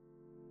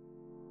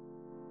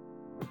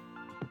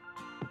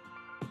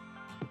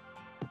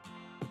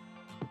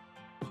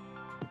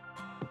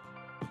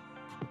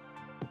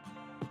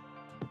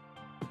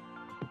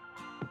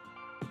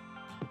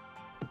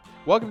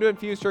Welcome to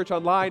Infuse Church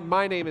Online.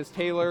 My name is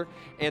Taylor,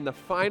 and the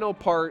final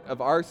part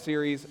of our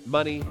series,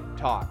 Money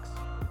Talks.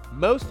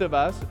 Most of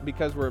us,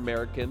 because we're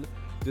American,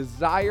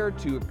 desire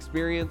to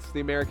experience the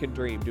American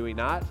dream, do we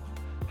not?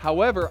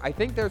 However, I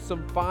think there's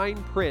some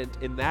fine print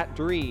in that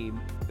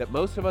dream that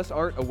most of us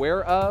aren't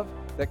aware of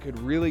that could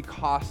really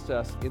cost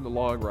us in the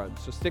long run.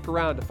 So stick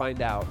around to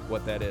find out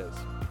what that is.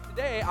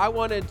 Today, I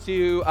wanted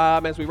to,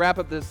 as we wrap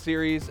up this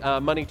series,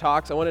 Money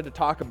Talks, I wanted to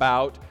talk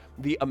about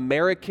the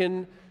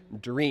American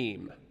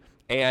dream.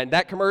 And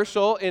that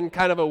commercial, in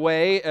kind of a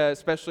way,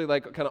 especially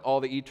like kind of all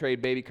the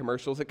E-Trade baby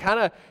commercials, it kind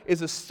of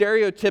is a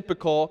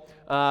stereotypical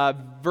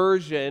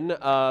version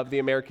of the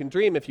American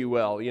dream, if you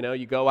will. You know,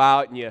 you go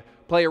out and you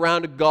play a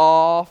round of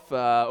golf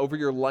over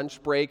your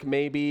lunch break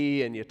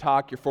maybe, and you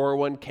talk your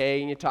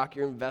 401k and you talk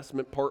your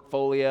investment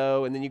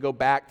portfolio, and then you go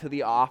back to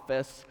the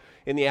office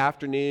in the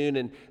afternoon,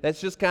 and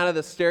that's just kind of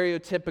the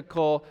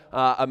stereotypical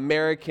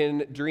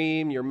American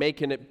dream. You're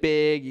making it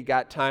big, you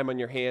got time on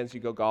your hands,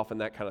 you go golfing,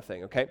 that kind of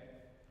thing, okay?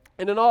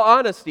 And in all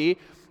honesty,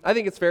 I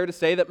think it's fair to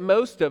say that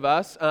most of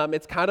us,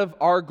 it's kind of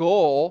our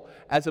goal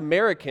as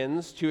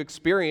Americans to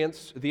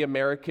experience the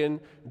American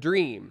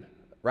dream,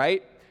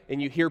 right?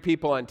 And you hear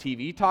people on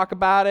TV talk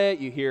about it,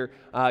 you hear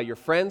your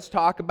friends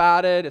talk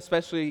about it,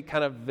 especially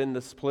kind of in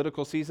this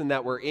political season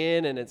that we're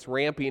in, and it's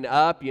ramping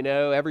up. You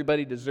know,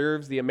 everybody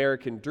deserves the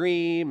American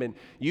dream, and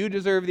you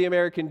deserve the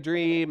American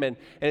dream, and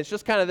it's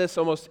just kind of this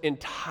almost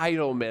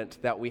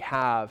entitlement that we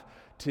have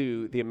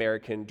to the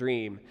American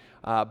dream.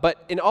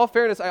 But in all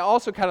fairness, I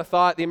also kind of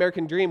thought the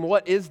American dream,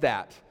 what is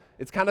that?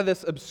 It's kind of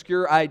this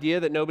obscure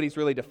idea that nobody's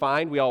really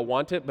defined. We all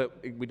want it,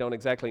 but we don't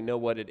exactly know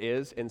what it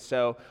is. And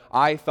so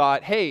I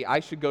thought, hey,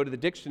 I should go to the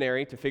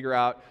dictionary to figure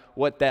out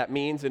what that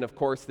means. And of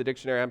course, the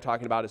dictionary I'm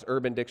talking about is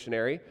Urban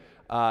Dictionary.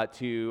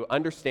 To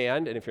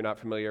understand, and if you're not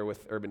familiar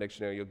with Urban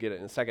Dictionary, you'll get it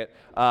in a second,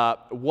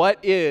 what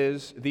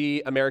is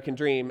the American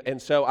dream?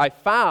 And so I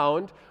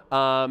found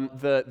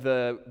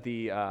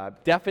the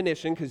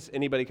definition, because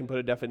anybody can put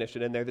a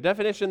definition in there, the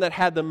definition that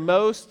had the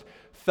most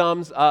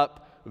thumbs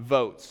up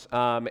votes,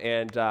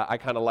 and I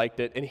kind of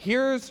liked it. And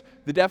here's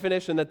the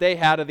definition that they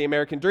had of the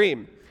American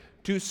dream: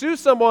 to sue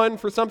someone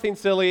for something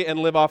silly and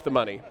live off the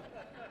money.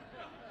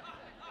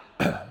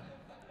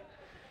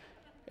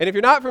 And if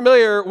you're not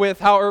familiar with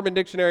how Urban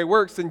Dictionary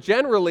works, then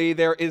generally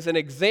there is an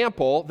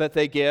example that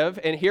they give,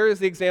 and here is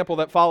the example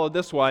that followed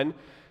this one.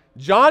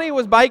 Johnny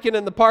was biking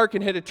in the park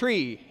and hit a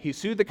tree. He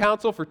sued the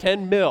council for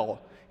 10 mil.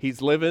 He's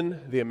living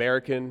the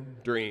American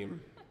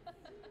dream.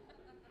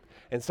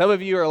 And some of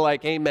you are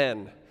like,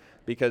 amen,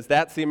 because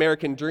that's the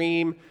American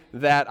dream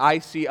that I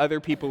see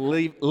other people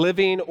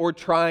living or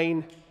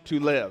trying to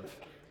live.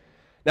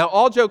 Now,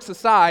 all jokes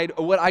aside,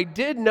 what I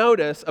did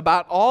notice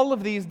about all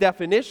of these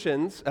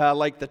definitions,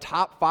 like the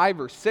top 5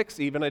 or 6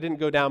 even, I didn't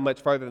go down much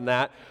farther than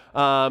that,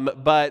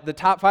 but the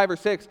top 5 or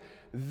 6,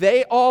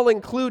 they all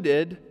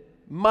included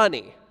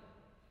money.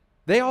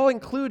 They all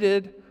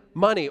included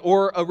money,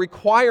 or a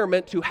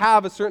requirement to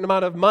have a certain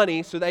amount of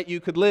money so that you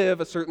could live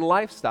a certain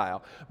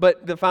lifestyle.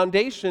 But the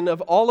foundation of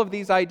all of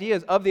these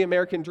ideas of the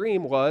American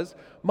dream was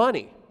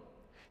money.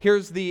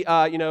 Here's the,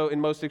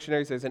 in most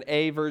dictionaries there's an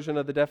A version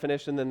of the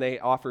definition, then they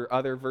offer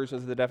other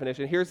versions of the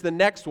definition. Here's the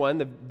next one,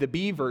 the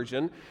B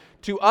version: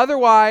 to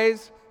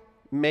otherwise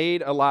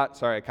make a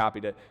lot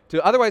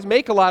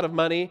of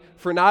money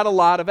for not a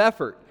lot of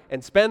effort,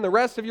 and spend the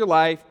rest of your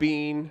life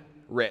being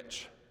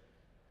rich.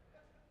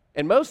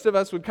 And most of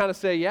us would kind of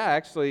say, yeah,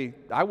 actually,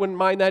 I wouldn't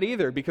mind that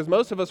either, because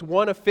most of us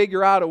want to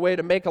figure out a way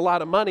to make a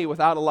lot of money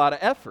without a lot of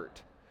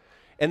effort.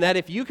 And that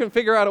if you can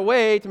figure out a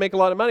way to make a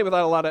lot of money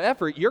without a lot of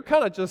effort, you're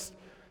kind of just,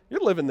 you're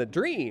living the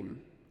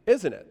dream,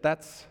 isn't it?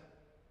 That's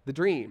the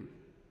dream.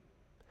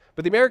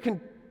 But the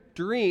American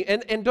dream,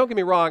 and don't get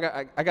me wrong,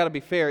 I got to be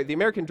fair, the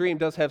American dream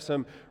does have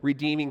some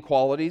redeeming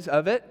qualities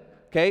of it,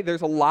 okay?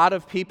 There's a lot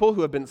of people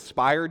who have been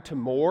inspired to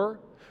more,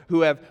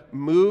 who have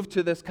moved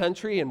to this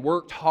country and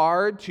worked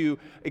hard to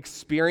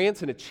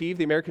experience and achieve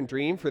the American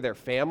dream for their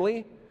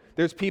family.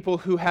 There's people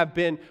who have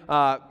been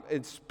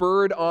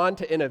spurred on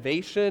to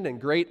innovation and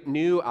great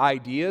new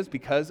ideas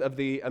because of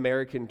the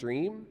American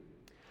dream.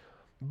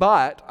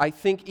 But I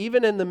think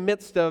even in the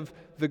midst of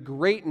the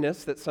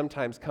greatness that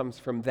sometimes comes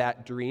from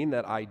that dream,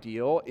 that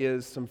ideal,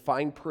 is some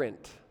fine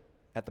print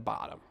at the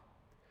bottom.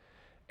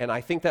 And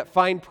I think that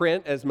fine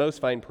print, as most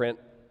fine print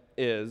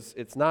is,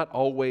 it's not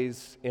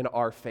always in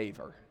our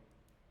favor.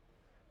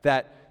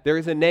 That there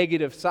is a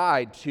negative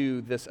side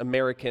to this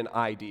American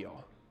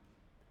ideal.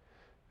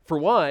 For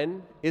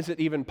one, is it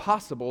even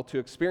possible to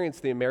experience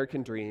the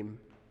American dream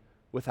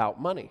without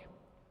money?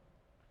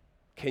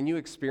 Can you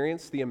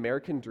experience the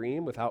American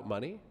dream without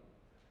money?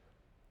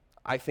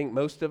 I think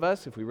most of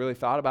us, if we really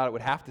thought about it,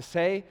 would have to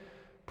say,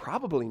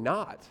 probably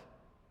not.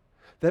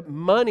 That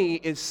money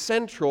is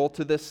central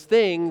to this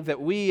thing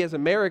that we as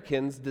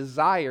Americans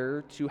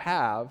desire to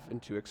have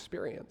and to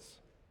experience.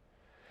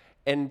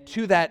 And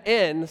to that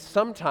end,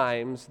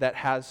 sometimes that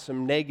has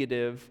some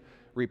negative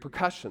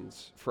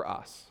repercussions for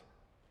us.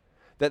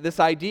 That this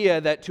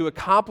idea that to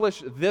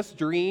accomplish this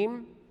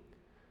dream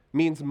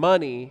means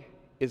money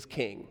is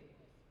king.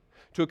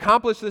 to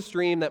accomplish this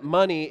dream that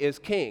money is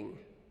king.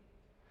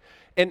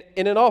 And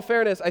in all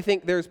fairness, I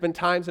think there's been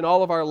times in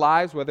all of our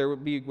lives, whether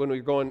it be when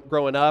we were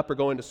growing up or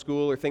going to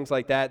school or things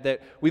like that,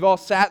 that we've all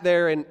sat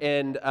there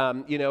and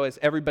as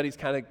everybody's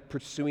kind of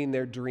pursuing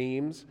their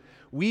dreams,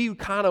 we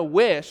kind of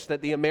wish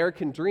that the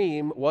American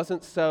dream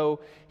wasn't so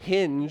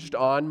hinged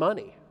on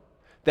money.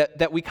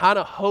 That we kind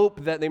of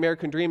hope that the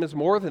American dream is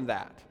more than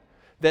that.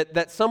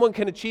 That someone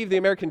can achieve the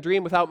American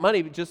dream without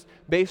money just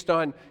based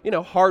on,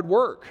 hard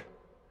work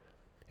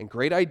and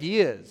great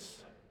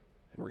ideas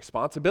and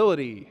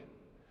responsibility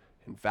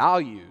and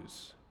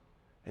values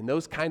and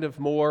those kind of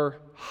more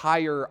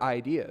higher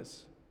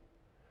ideas.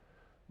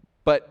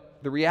 But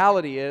the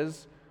reality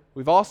is,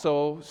 we've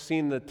also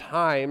seen the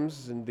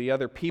times and the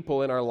other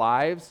people in our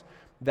lives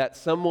that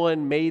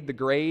someone made the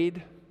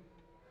grade,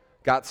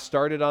 got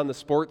started on the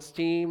sports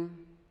team,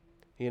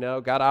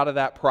 got out of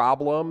that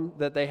problem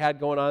that they had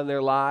going on in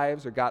their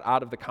lives, or got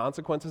out of the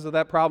consequences of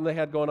that problem they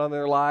had going on in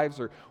their lives,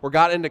 or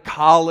got into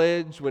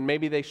college when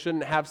maybe they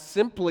shouldn't have,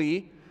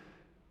 simply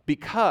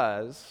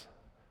because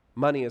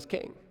money is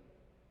king.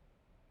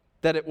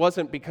 That it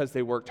wasn't because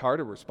they worked hard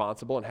or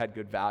responsible and had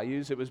good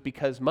values, it was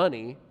because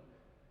money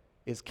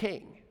is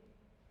king.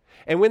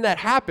 And when that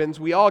happens,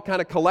 we all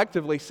kind of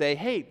collectively say,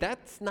 hey,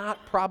 that's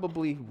not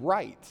probably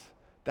right.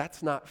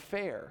 That's not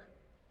fair.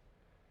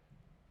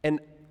 And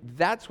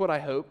that's what I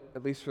hope,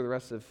 at least for the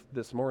rest of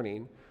this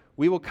morning,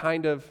 we will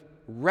kind of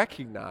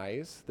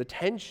recognize the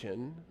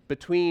tension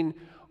between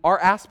our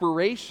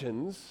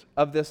aspirations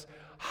of this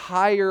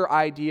higher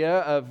idea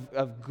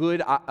of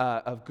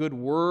good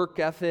work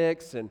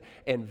ethics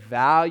and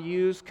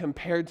values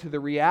compared to the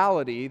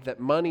reality that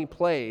money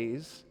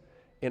plays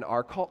in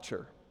our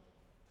culture.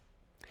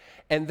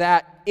 And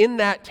that in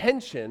that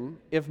tension,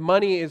 if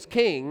money is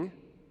king,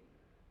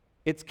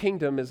 its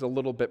kingdom is a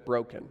little bit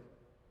broken.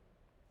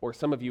 Or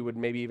some of you would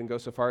maybe even go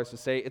so far as to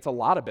say it's a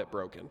lot of bit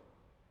broken.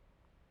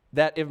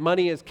 That if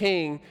money is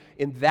king,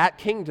 in that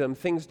kingdom,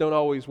 things don't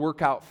always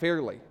work out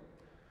fairly.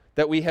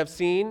 That we have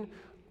seen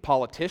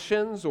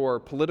politicians or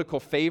political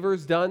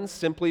favors done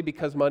simply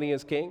because money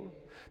is king.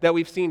 That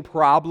we've seen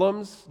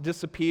problems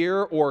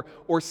disappear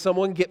or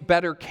someone get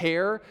better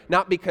care,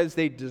 not because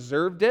they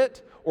deserved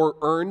it or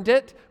earned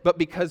it, but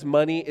because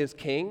money is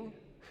king.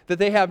 That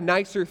they have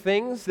nicer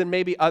things than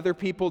maybe other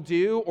people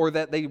do, or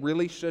that they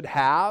really should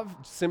have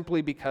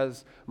simply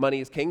because money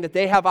is king. That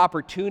they have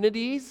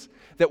opportunities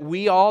that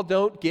we all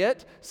don't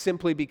get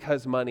simply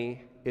because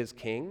money is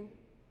king.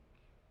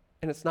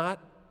 And it's not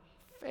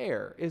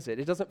fair, is it?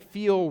 It doesn't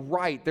feel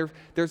right.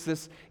 There's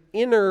this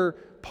inner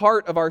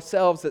part of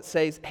ourselves that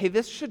says, hey,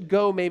 this should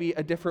go maybe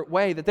a different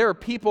way. That there are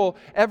people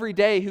every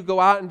day who go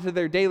out into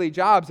their daily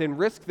jobs and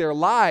risk their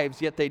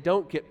lives, yet they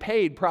don't get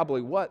paid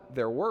probably what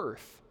they're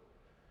worth.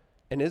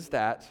 And is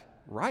that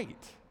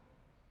right?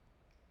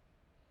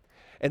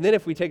 And then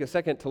if we take a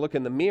second to look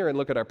in the mirror and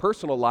look at our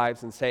personal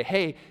lives and say,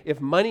 hey, if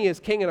money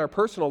is king in our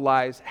personal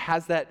lives,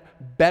 has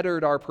that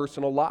bettered our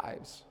personal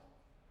lives?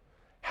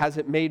 Has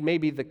it made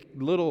maybe the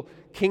little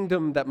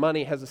kingdom that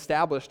money has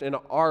established in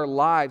our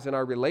lives and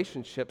our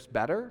relationships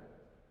better?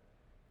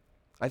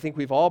 I think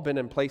we've all been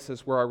in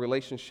places where our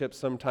relationships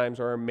sometimes,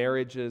 or our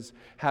marriages,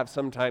 have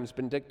sometimes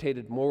been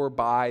dictated more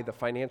by the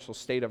financial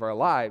state of our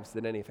lives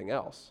than anything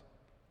else.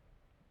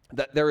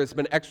 That there has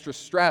been extra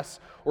stress,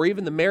 or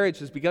even the marriage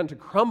has begun to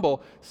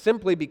crumble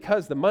simply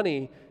because the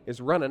money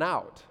is running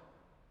out.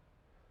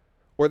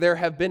 Or there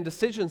have been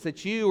decisions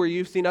that you or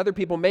you've seen other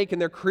people make in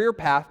their career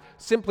path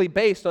simply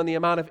based on the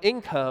amount of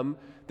income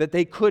that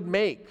they could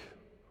make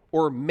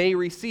or may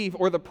receive,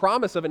 or the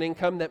promise of an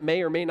income that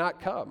may or may not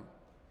come.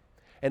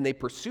 And they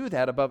pursue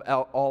that above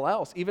all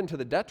else, even to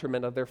the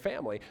detriment of their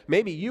family.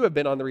 Maybe you have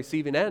been on the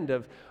receiving end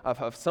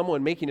of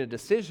someone making a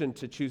decision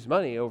to choose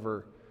money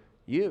over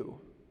you.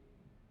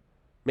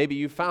 Maybe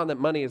you found that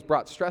money has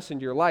brought stress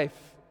into your life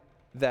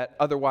that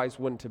otherwise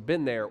wouldn't have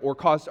been there, or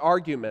caused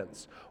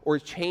arguments, or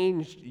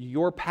changed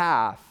your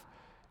path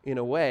in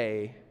a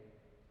way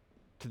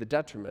to the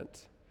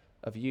detriment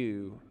of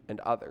you and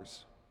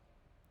others.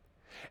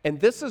 And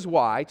this is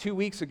why 2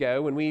 weeks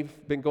ago, when we've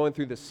been going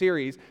through this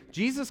series,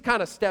 Jesus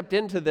kind of stepped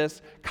into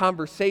this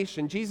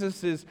conversation.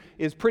 Jesus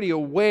is pretty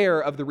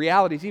aware of the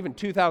realities, even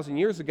 2,000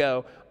 years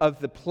ago, of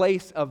the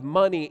place of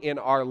money in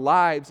our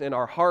lives and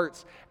our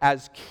hearts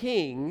as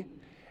king,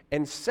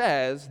 and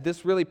says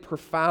this really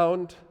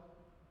profound,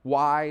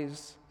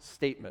 wise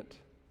statement.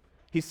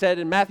 He said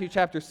in Matthew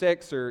chapter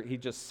 6, or he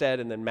just said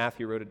and then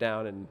Matthew wrote it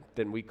down and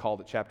then we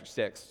called it chapter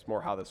 6. It's more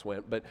how this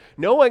went. But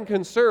no one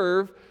can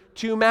serve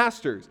two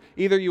masters.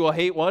 Either you will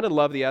hate one and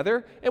love the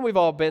other. And we've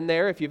all been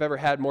there if you've ever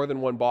had more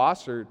than one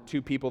boss or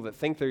two people that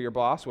think they're your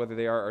boss, whether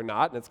they are or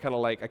not. And it's kind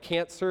of like, I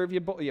can't serve you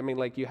both. I mean,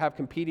 like you have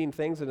competing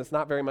things and it's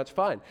not very much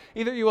fun.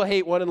 Either you will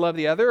hate one and love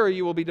the other, or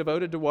you will be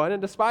devoted to one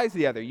and despise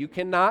the other. You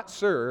cannot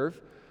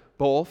serve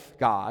both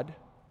God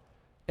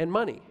and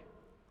money.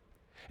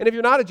 And if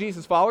you're not a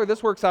Jesus follower,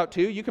 this works out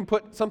too. You can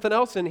put something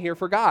else in here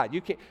for God.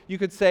 You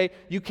could say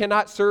you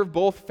cannot serve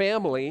both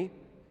family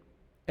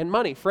and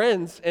money,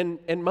 friends and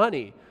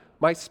money,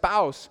 my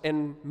spouse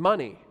and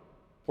money,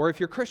 Or if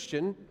you're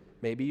Christian,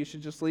 maybe you should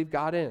just leave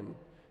God in.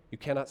 You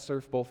cannot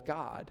serve both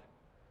God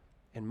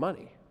and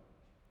money.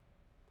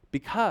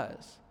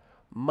 Because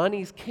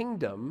money's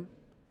kingdom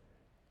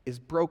is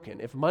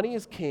broken. If money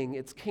is king,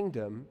 its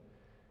kingdom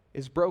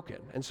is broken.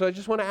 And so I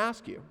just want to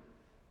ask you,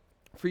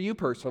 for you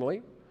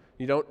personally,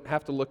 you don't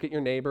have to look at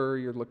your neighbor or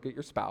you look at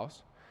your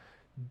spouse.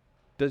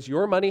 Does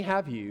your money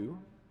have you,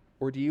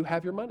 or do you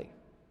have your money?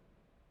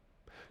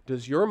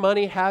 Does your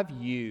money have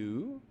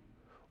you,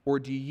 or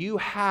do you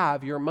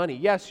have your money?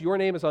 Yes, your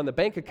name is on the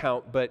bank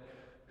account, but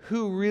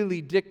who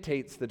really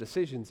dictates the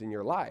decisions in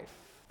your life?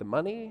 The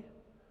money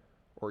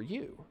or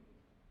you?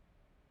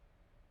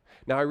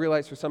 Now, I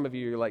realize for some of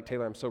you, you're like,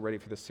 Taylor, I'm so ready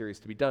for this series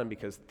to be done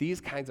because these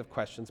kinds of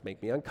questions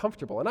make me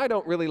uncomfortable. And I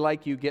don't really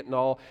like you getting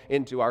all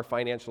into our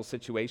financial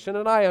situation,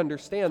 and I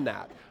understand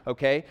that,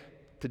 okay?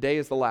 Today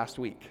is the last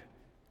week.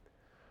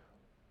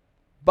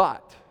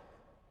 But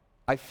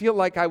I feel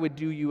like I would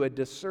do you a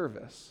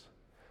disservice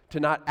to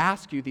not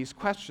ask you these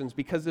questions,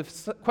 because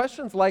if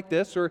questions like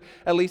this, or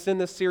at least in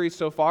this series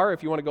so far,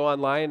 if you want to go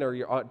online or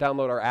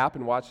download our app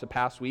and watch the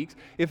past weeks,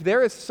 if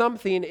there is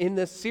something in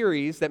this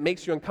series that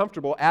makes you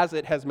uncomfortable, as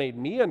it has made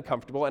me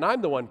uncomfortable, and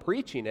I'm the one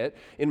preaching it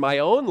in my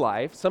own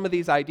life, some of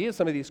these ideas,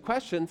 some of these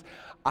questions,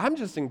 I'm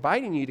just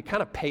inviting you to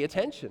kind of pay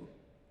attention.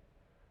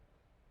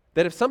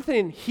 That if something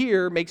in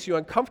here makes you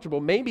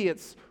uncomfortable, maybe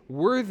it's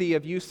worthy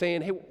of you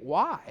saying, hey,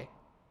 why?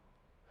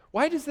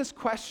 Why does this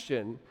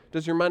question,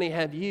 does your money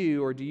have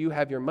you or do you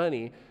have your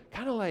money,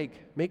 kind of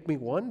like make me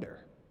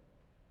wonder?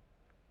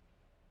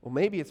 Well,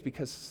 maybe it's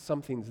because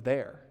something's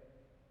there.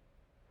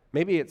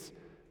 Maybe it's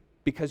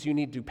because you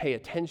need to pay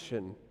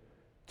attention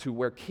to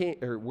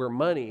where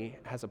money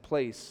has a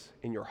place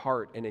in your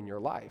heart and in your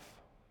life.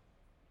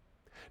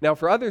 Now,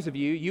 for others of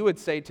you, you would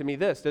say to me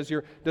this,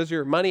 does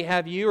your money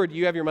have you or do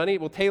you have your money?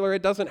 Well, Taylor,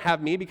 it doesn't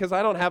have me because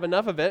I don't have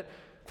enough of it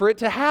for it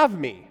to have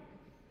me.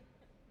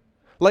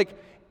 Like,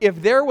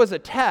 if there was a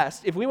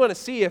test, if we want to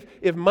see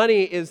if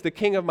money is the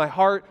king of my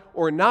heart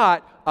or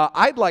not,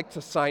 I'd like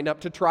to sign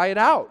up to try it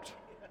out.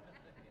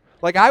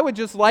 Like, I would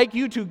just like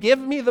you to give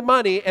me the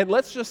money, and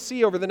let's just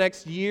see over the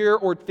next year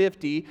or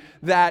 50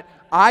 that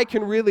I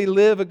can really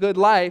live a good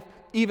life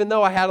even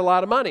though I had a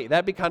lot of money.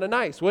 That'd be kind of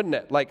nice, wouldn't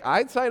it? Like,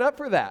 I'd sign up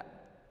for that.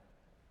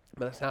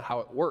 But that's not how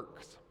it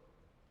works.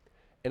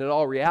 And in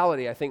all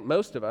reality, I think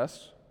most of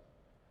us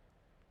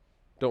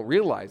don't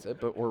realize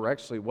it, but we're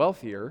actually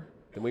wealthier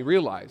than we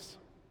realize.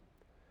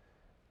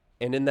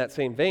 And in that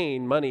same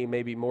vein, money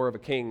may be more of a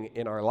king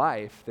in our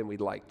life than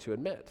we'd like to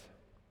admit.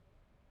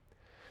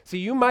 See,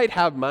 you might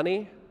have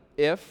money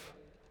if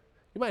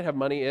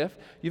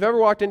you've ever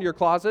walked into your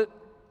closet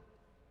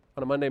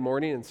on a Monday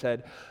morning and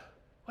said,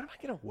 what am I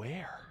going to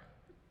wear?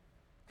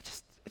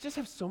 I just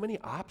have so many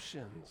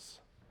options.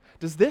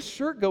 Does this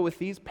shirt go with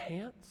these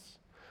pants?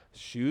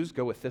 Shoes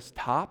go with this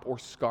top or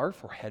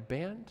scarf or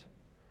headband?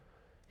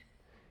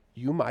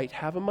 You might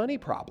have a money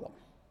problem.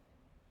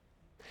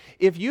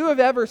 If you have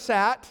ever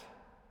sat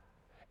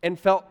and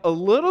felt a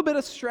little bit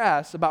of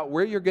stress about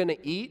where you're going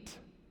to eat,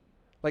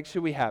 like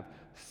should we have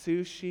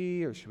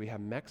sushi or should we have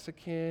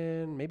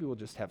Mexican? Maybe we'll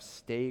just have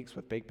steaks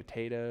with baked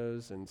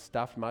potatoes and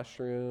stuffed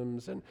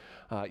mushrooms and,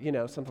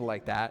 something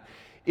like that.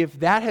 If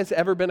that has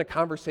ever been a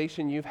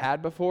conversation you've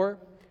had before,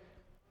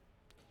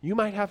 you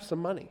might have some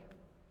money.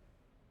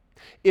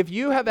 If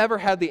you have ever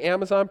had the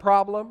Amazon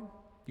problem,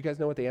 you guys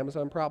know what the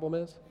Amazon problem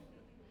is?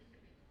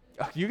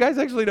 You guys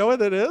actually know what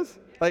that is?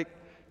 Like,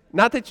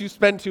 not that you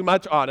spend too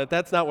much on it.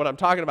 That's not what I'm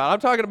talking about. I'm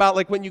talking about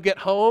like when you get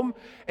home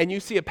and you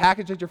see a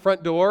package at your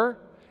front door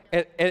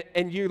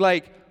and you're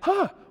like,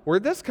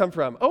 where'd this come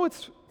from? Oh,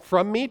 it's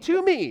from me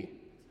to me.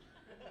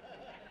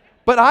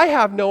 But I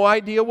have no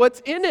idea what's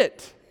in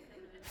it.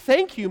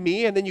 Thank you,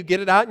 me. And then you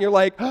get it out and you're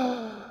like,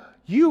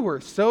 you were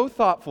so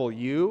thoughtful,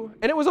 you.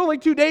 And it was only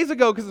 2 days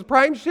ago because it's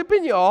prime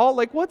shipping, y'all.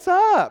 Like, what's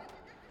up?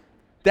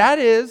 That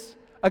is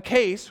a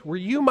case where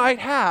you might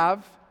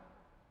have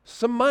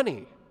some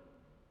money.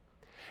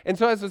 And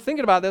so as I was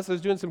thinking about this, I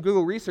was doing some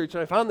Google research,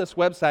 and I found this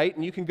website,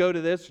 and you can go to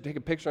this, or take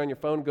a picture on your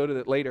phone, go to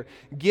it later,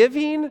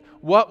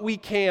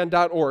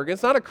 givingwhatwecan.org.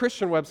 It's not a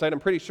Christian website, I'm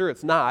pretty sure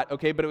it's not,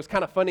 okay, but it was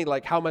kind of funny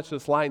like how much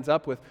this lines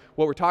up with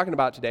what we're talking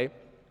about today.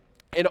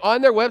 And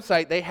on their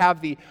website, they have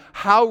the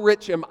How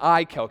Rich Am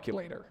I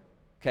calculator.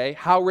 Okay,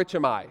 how rich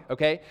am I?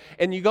 Okay,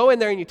 and you go in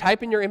there and you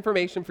type in your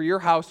information for your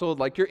household,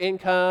 like your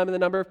income and the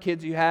number of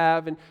kids you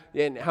have and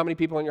how many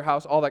people in your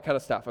house, all that kind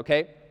of stuff,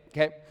 okay?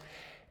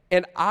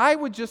 And I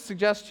would just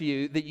suggest to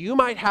you that you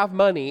might have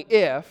money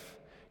if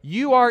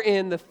you are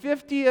in the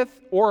 50th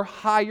or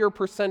higher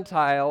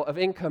percentile of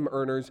income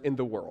earners in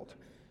the world.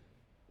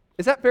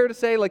 Is that fair to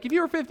say? Like if you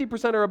were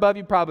 50% or above,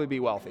 you'd probably be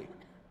wealthy.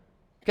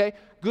 Okay?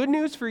 Good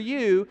news for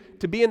you,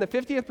 to be in the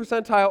 50th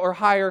percentile or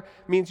higher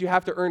means you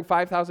have to earn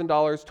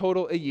 $5,000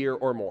 total a year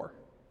or more.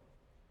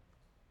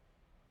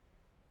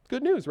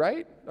 Good news,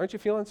 right? Aren't you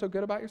feeling so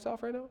good about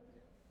yourself right now?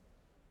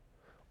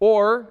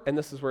 Or, and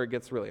this is where it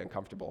gets really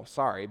uncomfortable,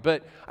 sorry,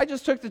 but I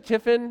just took the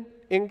Tiffin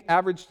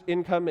average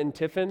income in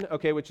Tiffin,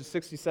 okay, which is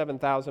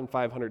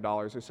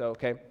 $67,500 or so,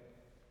 okay?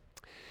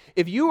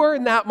 If you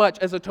earn that much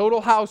as a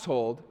total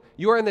household,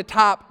 you are in the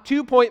top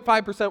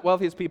 2.5%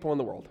 wealthiest people in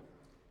the world.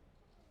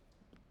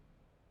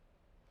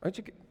 Aren't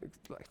you?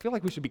 I feel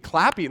like we should be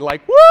clapping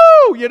like,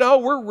 woo,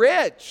 we're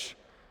rich.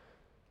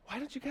 Why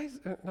don't you guys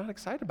not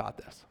excited about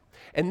this?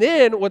 And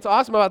then what's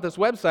awesome about this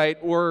website,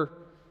 or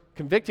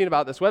convicting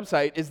about this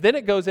website, is then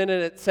it goes in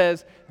and it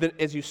says, that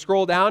as you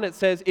scroll down, it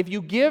says, if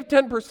you give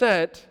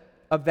 10%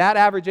 of that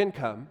average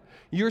income,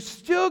 you're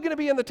still going to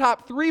be in the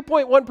top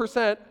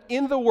 3.1%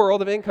 in the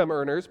world of income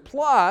earners,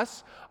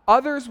 plus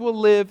others will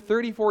live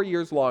 34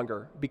 years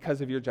longer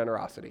because of your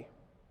generosity.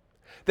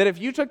 That if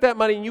you took that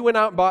money and you went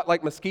out and bought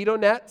like mosquito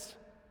nets,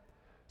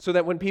 so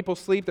that when people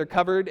sleep, they're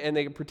covered and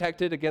they're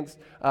protected against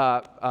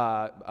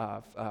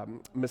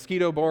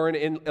mosquito-borne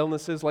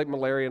illnesses like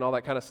malaria and all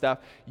that kind of stuff,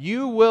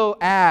 you will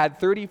add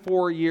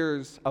 34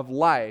 years of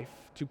life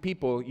to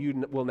people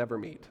you will never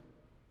meet.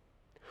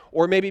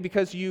 Or maybe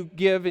because you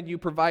give and you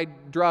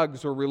provide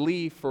drugs or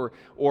relief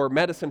or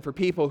medicine for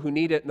people who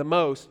need it the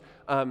most,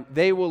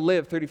 they will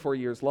live 34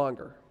 years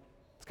longer.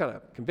 It's kind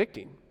of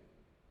convicting.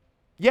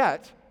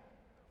 Yet,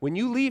 when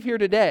you leave here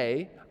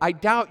today, I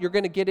doubt you're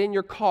going to get in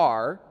your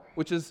car,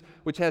 which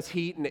has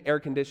heat and air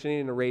conditioning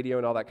and a radio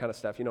and all that kind of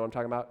stuff. You know what I'm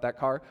talking about, that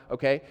car?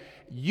 Okay?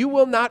 You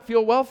will not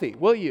feel wealthy,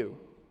 will you?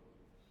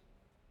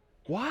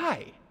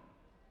 Why?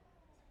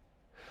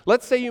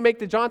 Let's say you make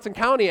the Johnson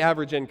County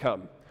average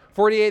income,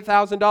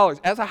 $48,000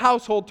 as a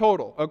household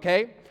total,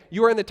 okay?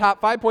 You are in the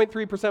top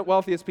 5.3%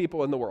 wealthiest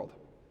people in the world.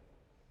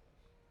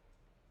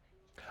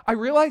 I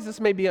realize this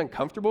may be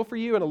uncomfortable for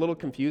you and a little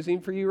confusing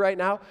for you right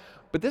now,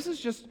 but this is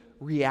just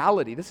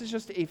reality. This is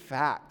just a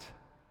fact.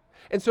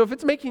 And so if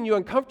it's making you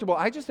uncomfortable,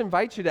 I just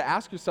invite you to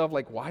ask yourself,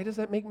 like, why does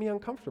that make me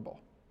uncomfortable?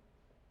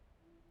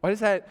 Why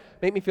does that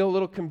make me feel a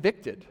little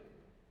convicted?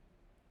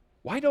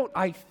 Why don't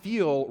I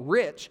feel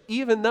rich,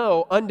 even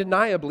though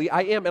undeniably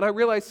I am? And I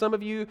realize some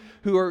of you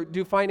who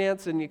do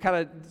finance and you're kind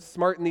of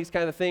smart in these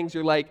kind of things,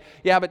 you're like,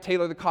 yeah, but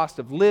Taylor, the cost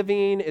of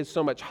living is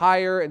so much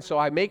higher, and so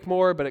I make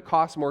more, but it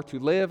costs more to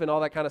live and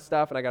all that kind of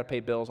stuff, and I got to pay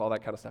bills, all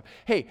that kind of stuff.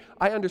 Hey,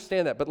 I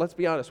understand that, but let's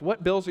be honest.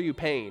 What bills are you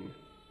paying?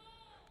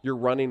 Your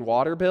running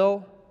water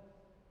bill?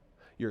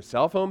 Your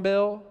cell phone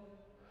bill?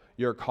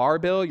 Your car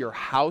bill? Your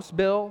house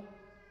bill?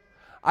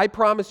 I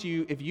promise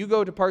you, if you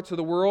go to parts of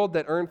the world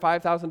that earn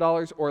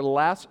 $5,000 or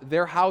less,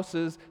 their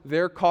houses,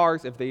 their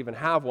cars, if they even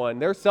have one,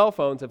 their cell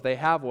phones, if they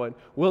have one,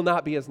 will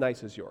not be as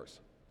nice as yours.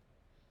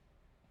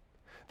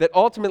 That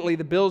ultimately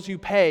the bills you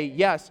pay,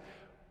 yes,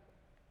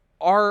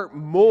 are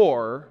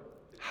more.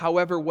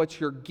 However, what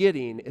you're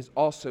getting is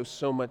also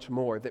so much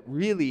more. That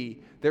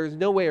really, there is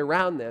no way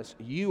around this.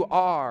 You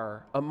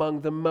are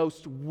among the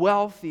most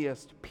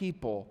wealthiest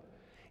people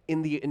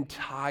in the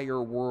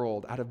entire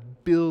world, out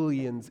of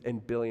billions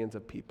and billions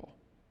of people.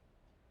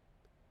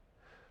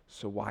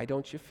 So why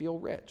don't you feel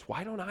rich?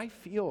 Why don't I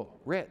feel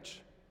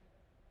rich?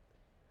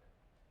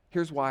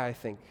 Here's why I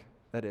think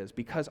that is.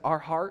 Because our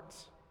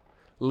hearts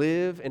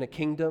live in a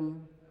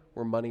kingdom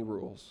where money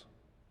rules.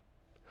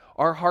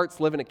 Our hearts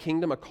live in a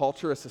kingdom, a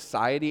culture, a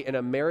society, an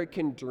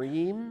American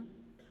dream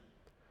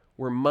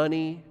where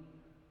money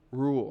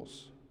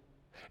rules.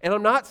 And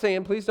I'm not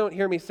saying, please don't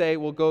hear me say,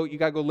 well, you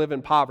got to go live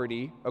in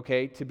poverty,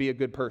 okay, to be a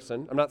good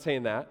person. I'm not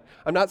saying that.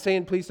 I'm not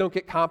saying, please don't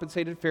get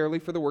compensated fairly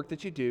for the work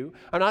that you do.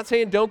 I'm not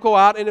saying don't go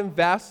out and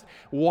invest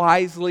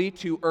wisely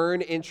to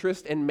earn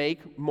interest and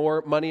make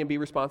more money and be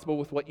responsible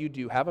with what you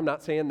do have. I'm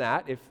not saying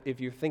that.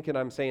 If you're thinking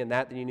I'm saying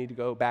that, then you need to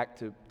go back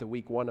to the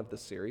week 1 of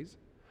this series.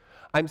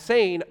 I'm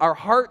saying our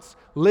hearts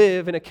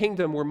live in a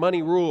kingdom where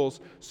money rules,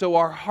 so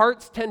our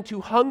hearts tend to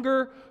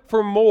hunger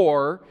for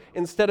more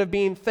instead of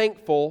being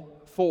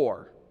thankful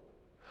for.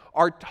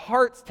 Our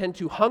hearts tend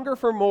to hunger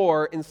for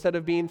more instead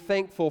of being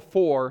thankful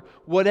for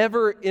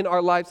whatever in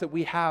our lives that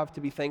we have to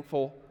be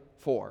thankful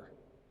for.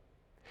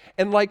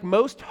 And like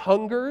most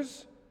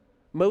hungers,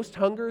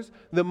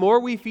 the more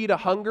we feed a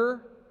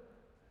hunger,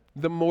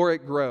 the more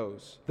it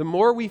grows. The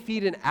more we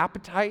feed an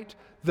appetite,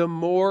 the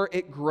more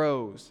it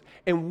grows.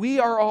 And we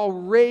are all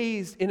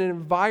raised in an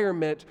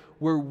environment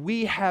where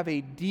we have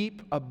a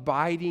deep,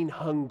 abiding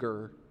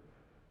hunger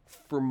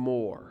for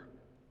more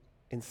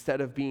instead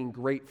of being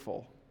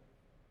grateful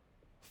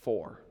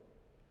for.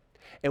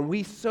 And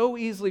we so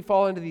easily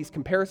fall into these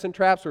comparison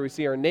traps where we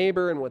see our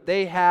neighbor and what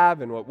they have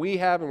and what we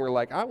have, and we're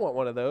like, I want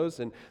one of those,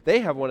 and they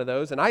have one of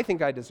those, and I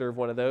think I deserve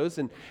one of those.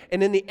 And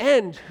in the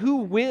end, who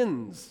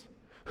wins?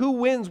 Who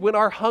wins when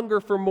our hunger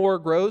for more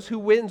grows? Who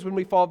wins when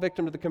we fall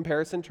victim to the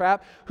comparison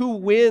trap? Who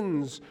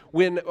wins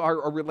when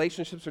our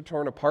relationships are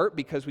torn apart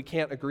because we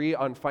can't agree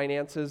on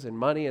finances and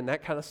money and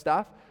that kind of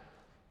stuff?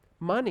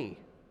 Money.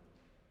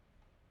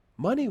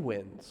 Money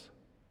wins.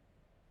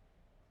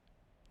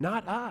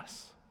 Not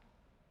us.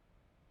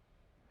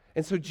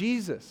 And so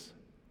Jesus,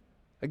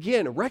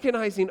 again,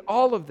 recognizing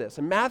all of this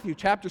in Matthew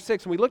chapter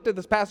 6, and we looked at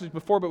this passage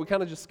before, but we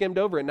kind of just skimmed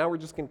over it, and now we're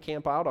just going to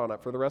camp out on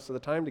it for the rest of the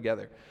time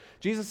together.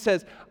 Jesus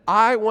says,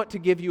 I want to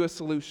give you a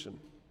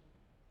solution.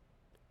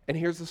 And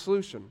here's the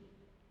solution.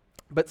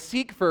 But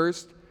seek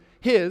first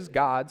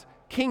God's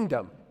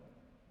kingdom,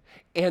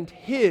 and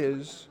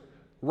His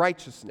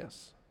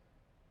righteousness.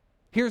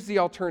 Here's the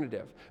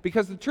alternative.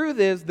 Because the truth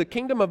is, the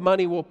kingdom of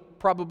money will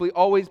probably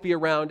always be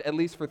around, at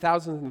least for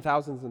thousands and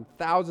thousands and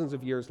thousands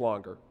of years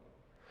longer.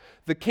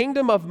 The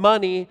kingdom of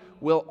money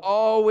will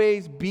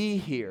always be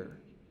here.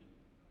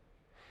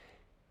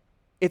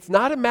 It's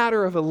not a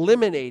matter of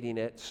eliminating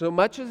it so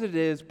much as it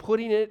is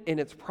putting it in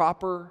its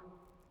proper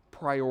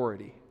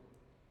priority.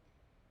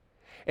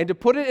 And to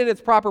put it in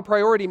its proper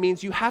priority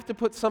means you have to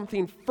put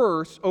something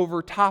first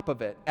over top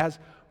of it as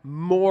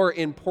more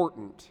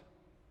important.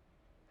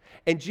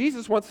 And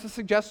Jesus wants to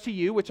suggest to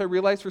you, which I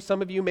realize for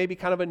some of you may be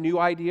kind of a new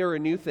idea or a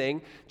new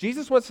thing,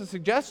 Jesus wants to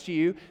suggest to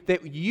you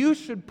that you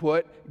should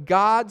put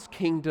God's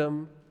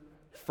kingdom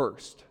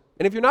first.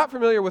 And if you're not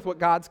familiar with what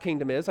God's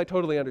kingdom is, I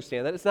totally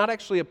understand that. It's not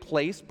actually a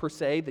place per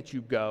se that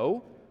you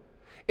go.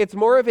 It's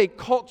more of a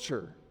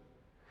culture.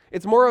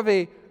 It's more of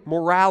a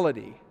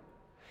morality.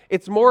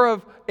 It's more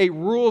of a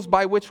rules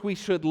by which we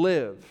should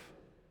live.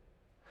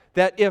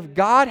 That if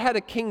God had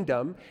a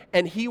kingdom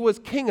and he was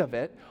king of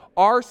it,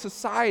 our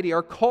society,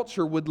 our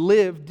culture would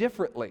live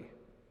differently.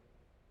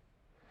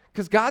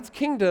 Because God's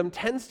kingdom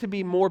tends to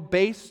be more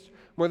based,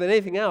 more than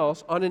anything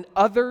else, on an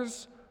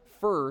others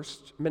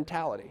first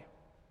mentality.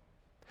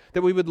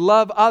 That we would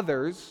love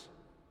others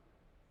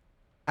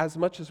as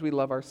much as we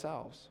love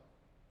ourselves.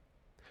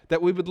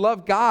 That we would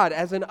love God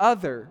as an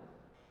other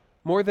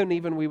more than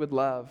even we would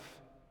love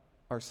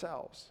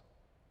ourselves.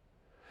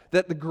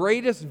 That the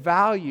greatest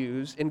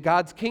values in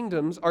God's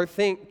kingdom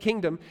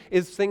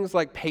is things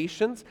like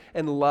patience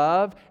and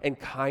love and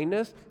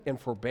kindness and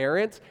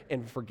forbearance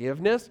and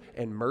forgiveness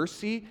and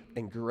mercy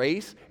and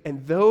grace.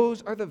 And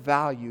those are the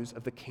values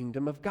of the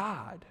kingdom of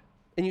God.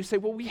 And you say,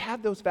 well, we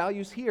have those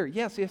values here.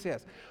 Yes.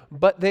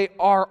 But they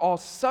are all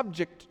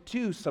subject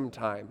to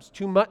sometimes,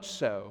 too much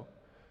so,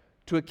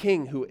 to a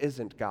king who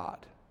isn't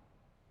God.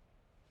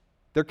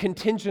 They're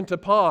contingent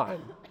upon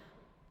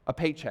a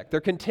paycheck.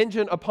 They're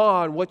contingent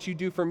upon what you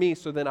do for me,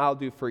 so then I'll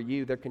do for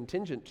you. They're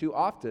contingent too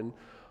often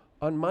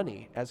on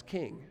money as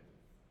king.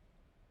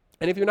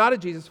 And if you're not a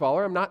Jesus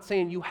follower, I'm not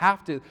saying you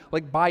have to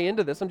buy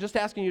into this. I'm just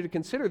asking you to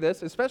consider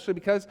this, especially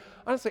because,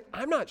 honestly,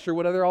 I'm not sure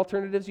what other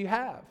alternatives you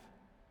have.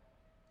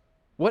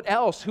 What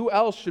else? Who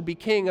else should be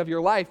king of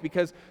your life?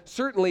 Because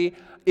certainly,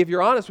 if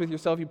you're honest with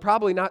yourself, you'd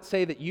probably not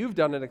say that you've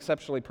done an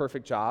exceptionally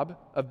perfect job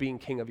of being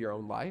king of your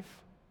own life.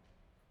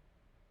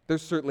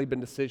 There's certainly been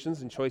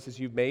decisions and choices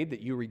you've made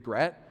that you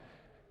regret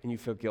and you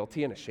feel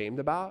guilty and ashamed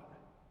about.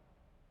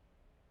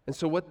 And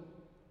so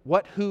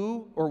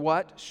who or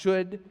what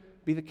should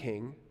be the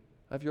king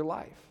of your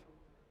life?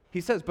 He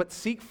says, but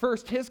seek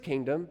first his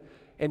kingdom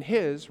and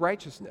his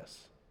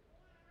righteousness.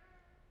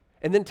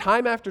 And then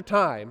time after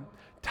time,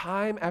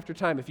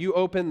 if you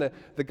open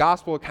the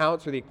gospel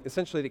accounts or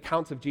essentially the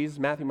accounts of Jesus,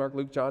 Matthew, Mark,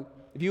 Luke, John,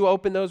 if you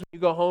open those when you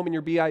go home in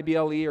your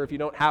Bible, or if you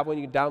don't have one,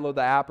 you can download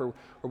the app or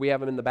we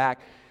have them in the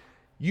back.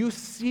 You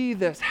see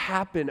this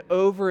happen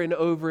over and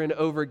over and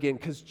over again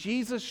because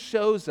Jesus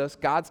shows us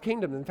God's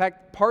kingdom. In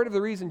fact, part of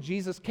the reason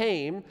Jesus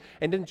came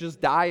and didn't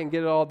just die and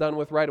get it all done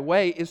with right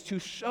away is to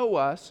show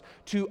us,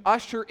 to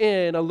usher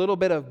in a little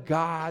bit of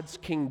God's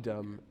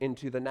kingdom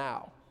into the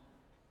now.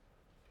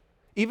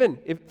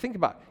 Think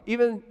about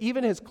it,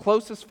 even his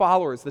closest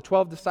followers, the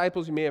 12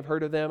 disciples, you may have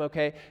heard of them,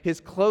 okay?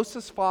 His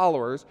closest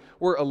followers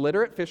were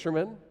illiterate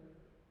fishermen,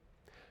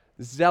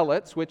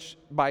 zealots, which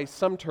by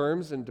some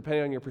terms, and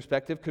depending on your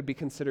perspective, could be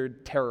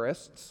considered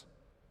terrorists,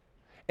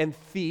 and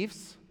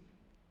thieves,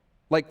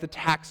 like the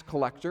tax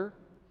collector,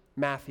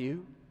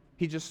 Matthew.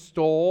 He just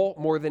stole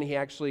more than he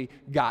actually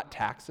got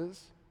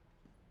taxes.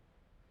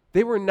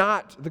 They were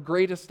not the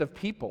greatest of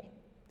people.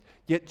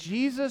 Yet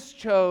Jesus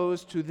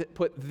chose to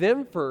put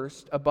them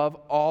first above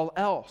all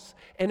else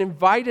and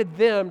invited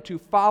them to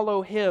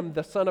follow him,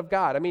 the Son of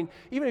God. I mean,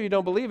 even if you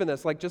don't believe in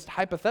this, just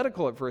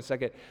hypothetical it for a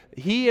second,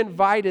 he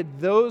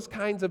invited those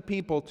kinds of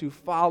people to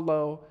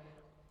follow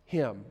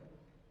him.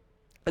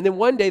 And then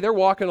one day they're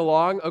walking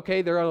along,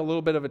 okay, they're on a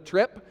little bit of a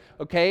trip,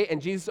 okay, and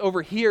Jesus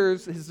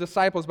overhears his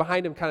disciples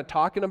behind him kind of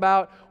talking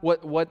about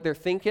what they're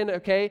thinking,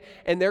 okay,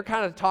 and they're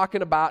kind of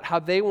talking about how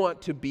they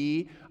want to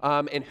be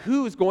and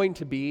who's going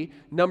to be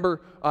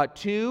number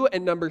 2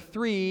 and number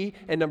 3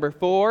 and number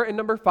 4 and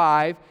number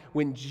 5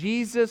 when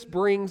Jesus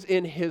brings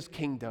in his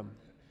kingdom.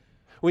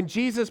 When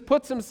Jesus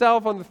puts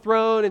himself on the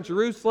throne in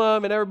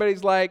Jerusalem and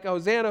everybody's like,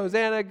 Hosanna,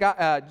 Hosanna,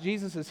 God,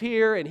 Jesus is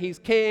here and he's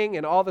king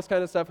and all this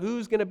kind of stuff,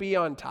 who's going to be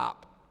on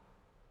top?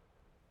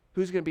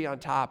 Who's going to be on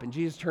top? And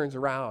Jesus turns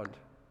around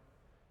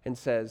and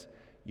says,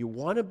 you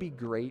want to be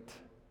great?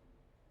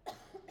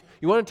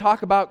 You want to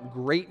talk about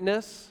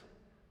greatness?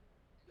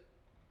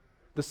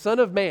 The Son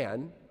of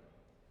Man,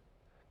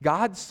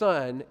 God's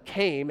Son,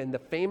 came, and the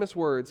famous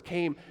words,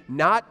 came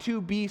not to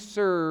be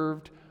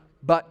served,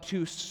 but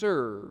to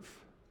serve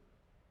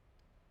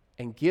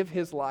and give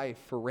his life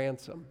for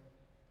ransom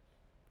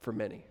for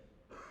many.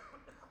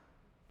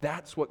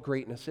 That's what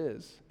greatness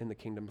is in the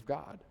kingdom of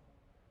God.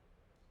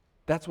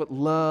 That's what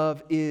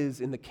love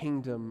is in the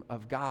kingdom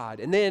of God.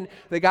 And then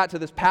they got to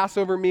this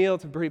Passover meal.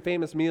 It's a pretty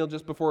famous meal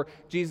just before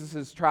Jesus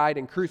is tried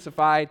and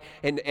crucified.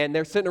 And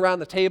they're sitting around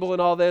the table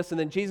and all this. And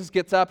then Jesus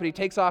gets up and he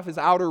takes off his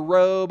outer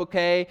robe,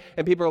 okay?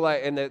 And people are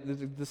like, and the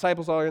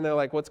disciples are in there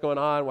like, what's going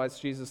on? Why is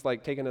Jesus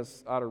like taking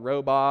his outer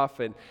robe off?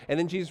 And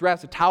then Jesus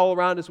wraps a towel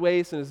around his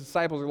waist and his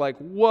disciples are like,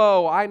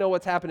 whoa, I know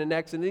what's happening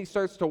next. And then he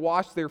starts to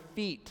wash their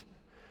feet.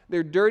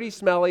 They're dirty,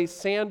 smelly,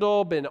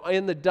 sandal, been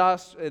in the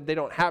dust. They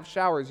don't have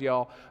showers,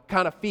 y'all.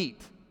 Kind of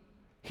feet.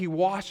 He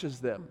washes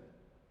them.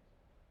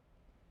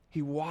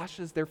 He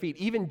washes their feet.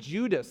 Even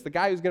Judas, the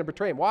guy who's going to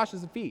betray him,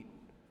 washes the feet.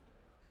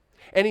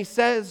 And he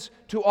says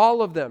to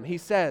all of them, he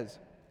says,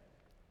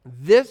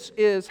 this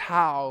is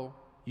how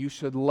you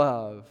should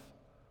love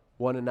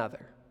one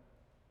another.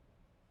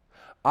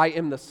 I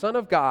am the Son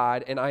of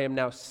God, and I am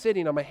now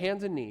sitting on my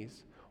hands and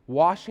knees,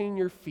 washing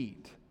your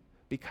feet,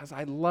 because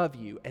I love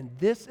you. And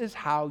this is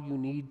how you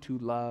need to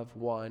love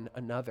one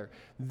another.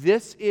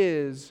 This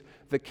is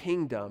the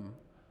kingdom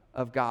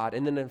of God.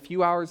 And then a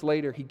few hours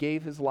later, he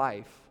gave his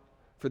life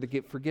for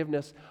the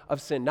forgiveness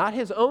of sin. Not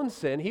his own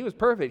sin. He was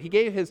perfect. He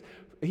gave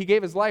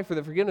his life for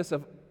the forgiveness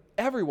of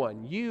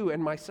everyone, you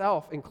and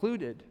myself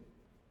included.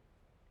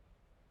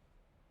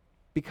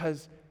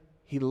 Because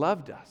he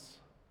loved us.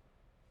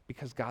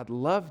 Because God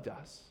loved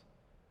us.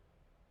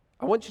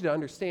 I want you to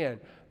understand,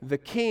 the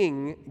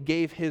king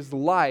gave his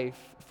life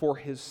for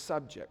his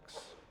subjects.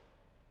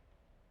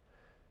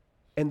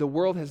 And the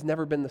world has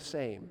never been the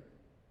same.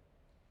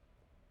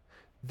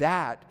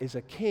 That is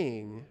a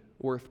king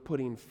worth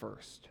putting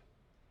first.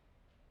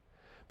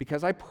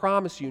 Because I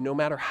promise you, no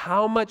matter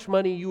how much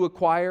money you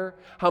acquire,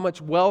 how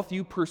much wealth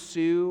you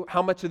pursue,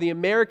 how much of the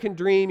American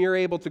dream you're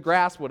able to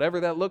grasp,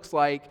 whatever that looks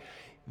like,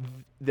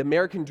 the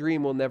American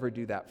dream will never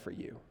do that for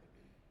you.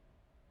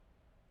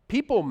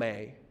 People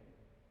may,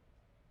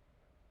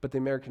 but the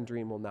American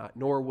dream will not,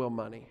 nor will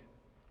money.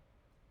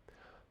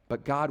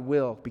 But God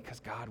will,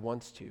 because God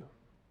wants to.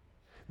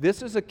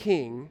 This is a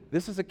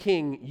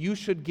king you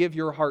should give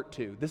your heart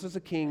to. This is a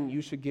king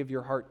you should give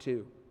your heart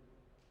to.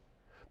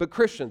 But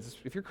Christians,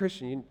 if you're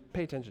Christian, you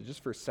pay attention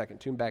just for a second.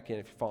 Tune back in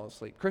if you're falling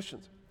asleep.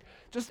 Christians,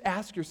 just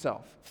ask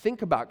yourself,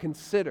 think about,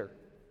 consider,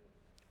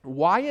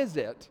 why is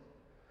it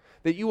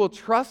that you will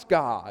trust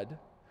God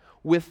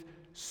with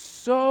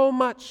so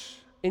much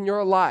in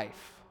your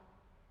life,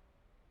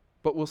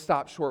 but will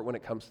stop short when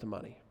it comes to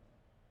money?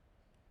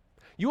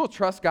 You will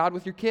trust God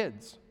with your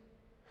kids.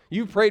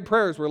 You prayed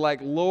prayers where like,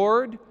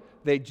 Lord,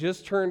 they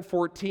just turned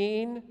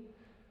 14.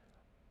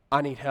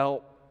 I need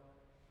help.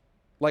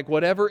 Like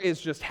whatever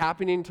is just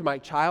happening to my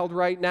child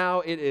right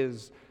now, it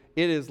is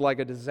like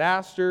a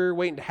disaster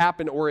waiting to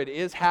happen, or it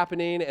is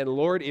happening. And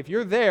Lord, if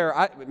you're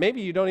there,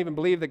 maybe you don't even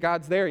believe that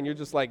God's there, and you're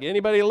just like,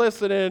 anybody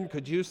listening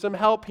could use some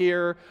help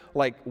here.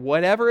 Like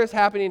whatever is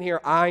happening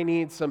here, I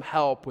need some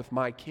help with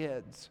my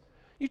kids.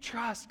 You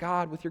trust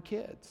God with your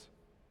kids.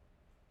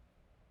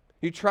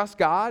 You trust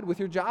God with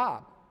your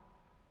job.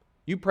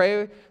 You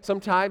pray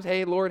sometimes,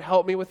 hey, Lord,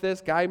 help me with this.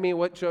 Guide me.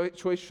 What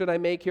choice should I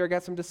make here? I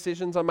got some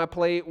decisions on my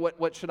plate.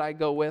 What should I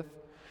go with?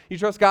 You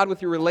trust God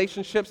with your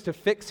relationships to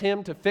fix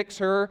him, to fix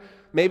her.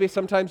 Maybe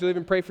sometimes you'll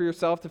even pray for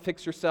yourself to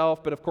fix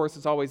yourself, but of course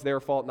it's always their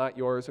fault, not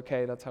yours.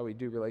 Okay, that's how we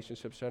do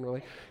relationships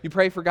generally. You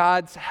pray for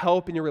God's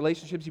help in your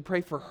relationships. You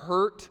pray for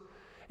hurt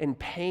and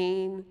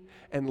pain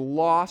and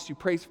loss. You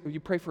pray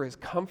for his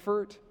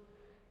comfort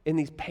in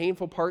these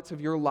painful parts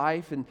of your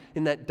life and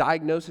in that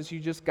diagnosis you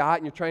just got,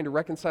 and you're trying to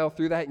reconcile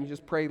through that, and you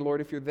just pray, Lord,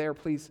 if you're there,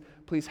 please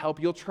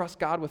help. You'll trust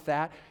God with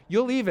that.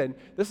 You'll even,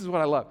 this is what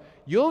I love,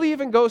 you'll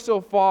even go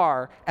so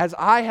far, as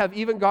I have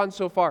even gone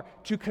so far,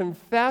 to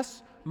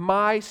confess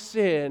my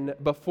sin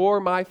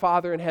before my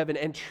Father in heaven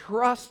and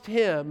trust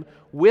him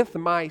with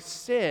my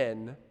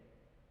sin,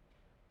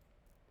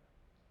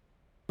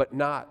 but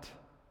not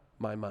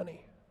my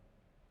money.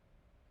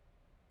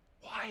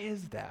 Why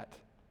is that?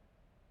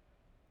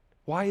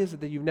 Why is it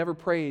that you've never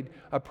prayed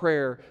a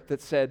prayer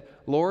that said,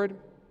 Lord,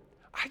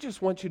 I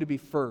just want you to be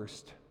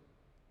first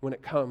when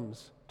it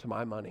comes to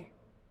my money.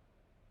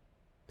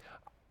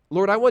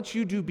 Lord, I want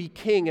you to be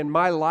king in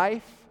my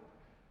life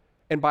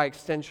and by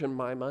extension,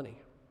 my money.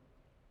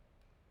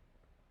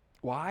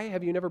 Why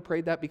have you never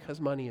prayed that?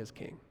 Because money is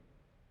king.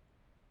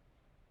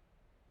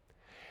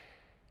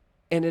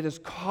 And it has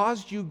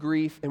caused you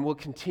grief and will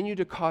continue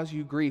to cause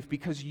you grief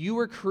because you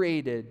were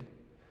created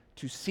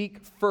to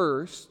seek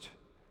first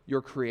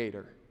your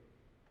Creator.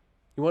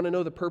 You want to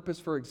know the purpose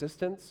for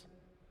existence?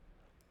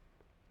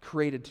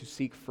 Created to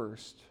seek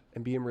first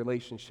and be in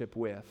relationship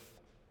with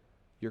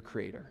your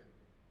Creator.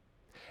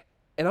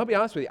 And I'll be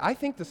honest with you, I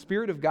think the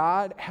Spirit of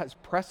God has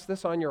pressed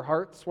this on your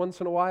hearts once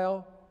in a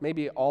while,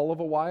 maybe all of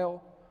a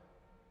while,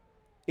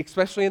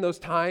 especially in those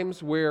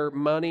times where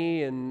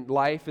money and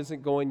life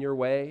isn't going your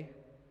way,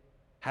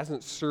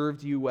 hasn't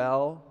served you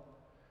well,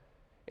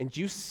 and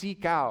you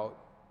seek out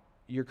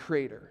your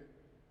Creator.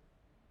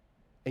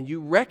 And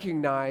you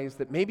recognize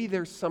that maybe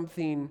there's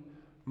something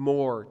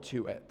more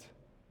to it.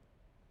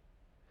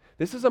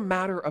 This is a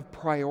matter of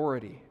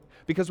priority.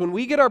 Because when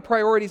we get our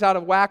priorities out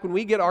of whack, when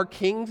we get our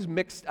kings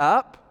mixed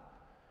up,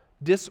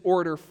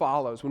 disorder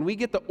follows. When we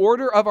get the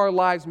order of our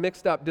lives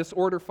mixed up,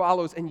 disorder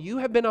follows, and you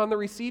have been on the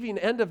receiving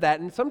end of that.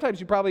 And sometimes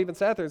you probably even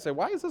sat there and say,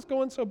 why is this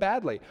going so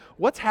badly?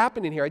 What's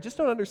happening here? I just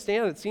don't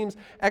understand. It seems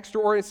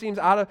extraordinary. It seems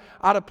out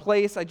of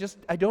place.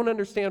 I don't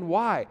understand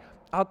why.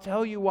 I'll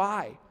tell you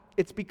why.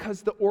 It's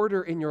because the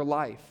order in your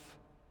life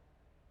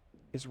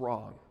is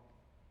wrong.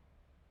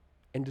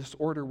 And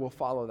disorder will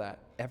follow that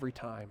every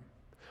time.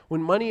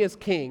 When money is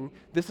king,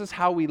 this is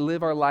how we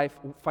live our life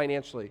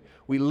financially.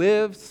 We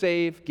live,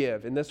 save,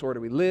 give. In this order,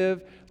 we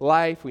live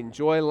life, we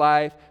enjoy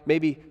life,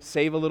 maybe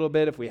save a little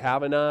bit if we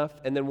have enough,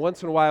 and then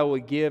once in a while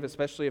we give,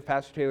 especially if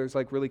Pastor Taylor's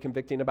like really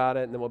convicting about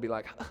it, and then we'll be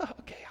like,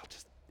 okay,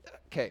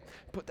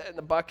 put that in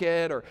the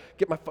bucket, or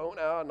get my phone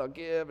out and I'll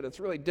give, and it's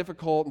really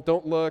difficult, and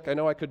don't look. I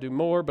know I could do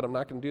more, but I'm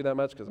not going to do that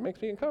much because it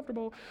makes me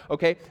uncomfortable.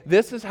 Okay,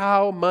 this is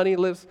how money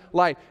lives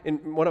life.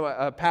 And one of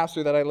my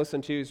pastor that I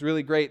listen to is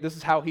really great. This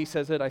is how he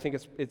says it. I think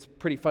it's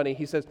pretty funny.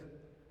 He says,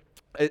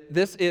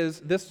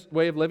 this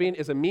way of living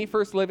is a me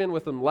first living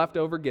with them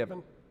leftover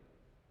giving.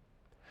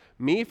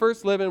 Me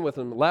first living with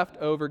them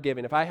leftover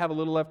giving. If I have a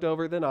little left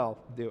over, then I'll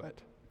do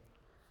it.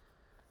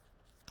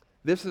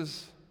 This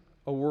is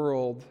a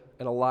world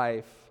and a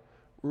life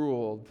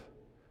ruled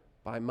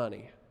by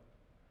money,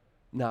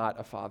 not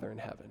a Father in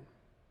heaven.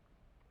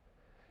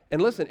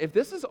 And listen, if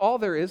this is all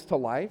there is to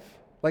life,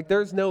 like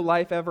there's no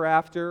life ever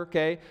after,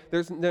 okay?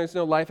 There's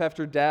no life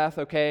after death,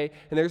 okay?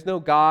 And there's no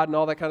God and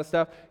all that kind of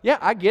stuff. Yeah,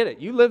 I get it.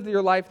 You live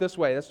your life this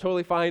way. That's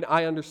totally fine.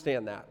 I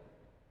understand that,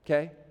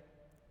 okay?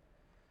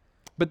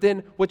 But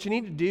then what you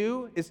need to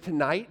do is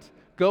tonight,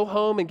 go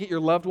home and get your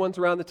loved ones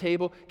around the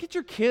table. Get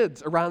your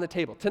kids around the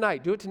table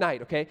tonight. Do it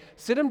tonight, okay?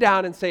 Sit them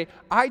down and say,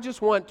 I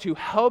just want to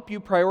help you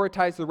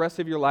prioritize the rest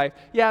of your life.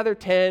 Yeah, they're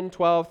 10,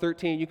 12,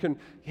 13. You can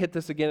hit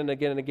this again and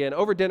again and again.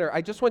 Over dinner,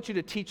 I just want you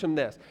to teach them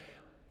this.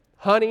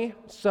 Honey,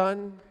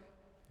 son,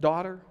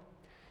 daughter,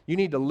 you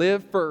need to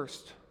live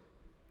first,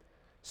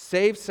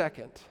 save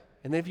second,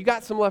 and then if you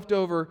got some left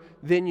over,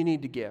 then you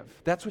need to give.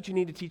 That's what you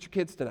need to teach your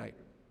kids tonight.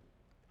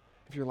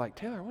 If you're like,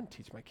 Taylor, I want to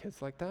teach my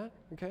kids like that,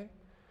 okay?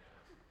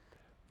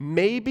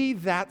 Maybe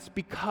that's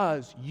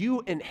because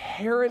you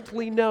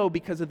inherently know,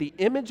 because of the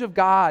image of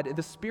God,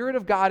 the Spirit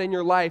of God in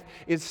your life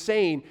is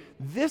saying,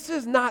 this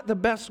is not the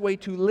best way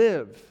to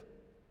live.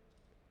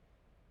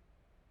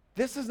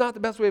 This is not the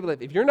best way to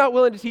live. If you're not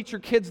willing to teach your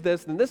kids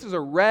this, then this is a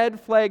red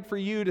flag for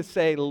you to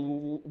say,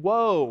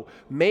 whoa,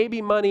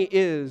 maybe money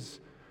is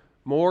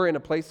more in a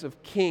place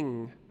of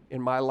king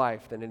in my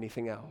life than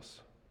anything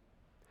else.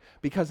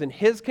 Because in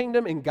His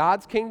kingdom, in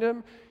God's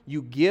kingdom,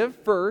 you give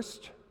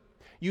first.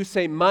 You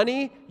say,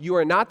 money, you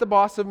are not the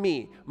boss of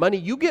me. Money,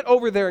 you get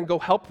over there and go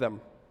help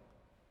them.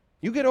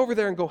 You get over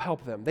there and go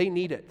help them. They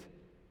need it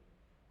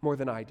more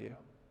than I do.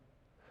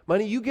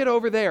 Money, you get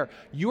over there.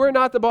 You are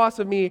not the boss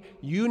of me.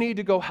 You need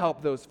to go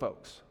help those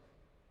folks.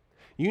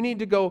 You need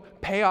to go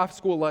pay off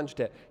school lunch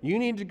debt. You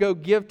need to go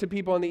give to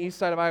people on the east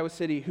side of Iowa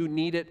City who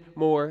need it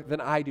more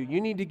than I do. You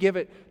need to give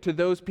it to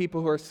those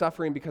people who are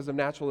suffering because of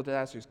natural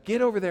disasters.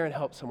 Get over there and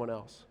help someone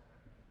else.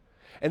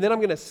 And then I'm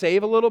going to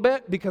save a little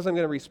bit because I'm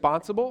going to be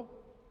responsible.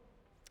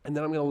 And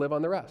then I'm going to live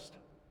on the rest.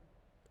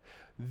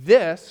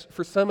 This,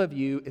 for some of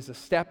you, is a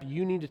step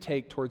you need to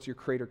take towards your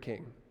Creator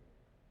King.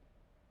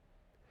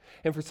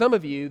 And for some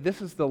of you,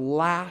 this is the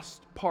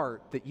last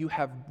part that you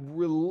have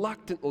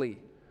reluctantly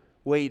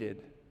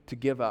waited to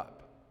give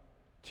up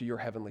to your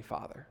Heavenly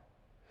Father.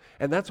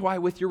 And that's why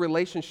with your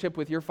relationship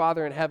with your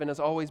Father in heaven has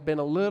always been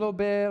a little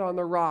bit on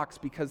the rocks,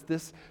 because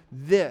this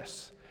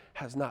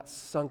has not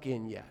sunk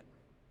in yet.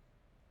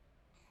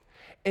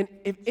 And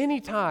if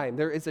any time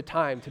there is a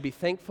time to be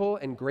thankful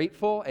and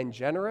grateful and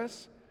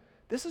generous,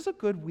 this is a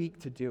good week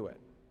to do it.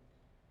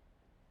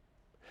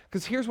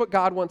 Because here's what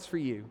God wants for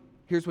you.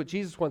 Here's what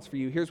Jesus wants for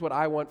you. Here's what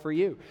I want for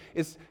you.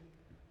 Is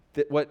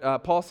that what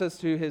Paul says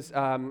to his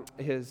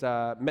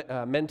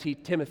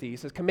mentee Timothy. He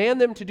says, command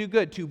them to do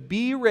good, to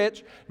be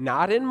rich,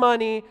 not in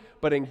money,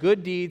 but in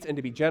good deeds, and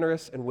to be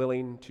generous and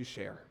willing to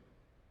share.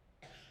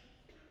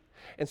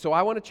 And so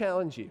I want to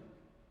challenge you.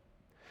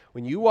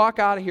 When you walk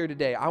out of here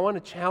today, I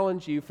want to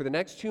challenge you for the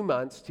next 2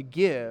 months to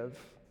give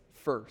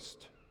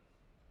first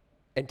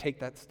and take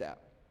that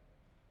step.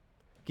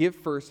 Give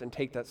first and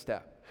take that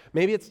step.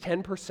 Maybe it's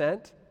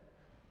 10%.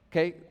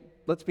 Okay,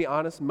 let's be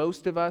honest,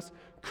 most of us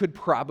could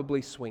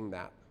probably swing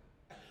that.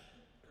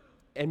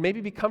 And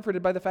maybe be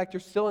comforted by the fact you're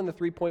still in the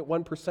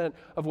 3.1%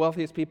 of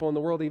wealthiest people in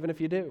the world, even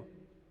if you do.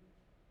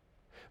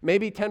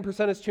 Maybe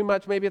 10% is too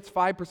much, maybe it's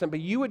 5%, but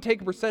you would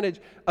take a percentage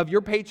of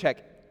your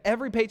paycheck.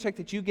 Every paycheck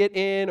that you get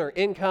in, or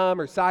income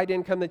or side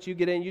income that you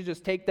get in, you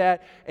just take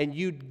that and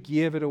you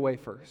give it away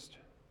first.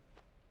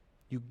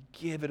 You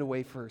give it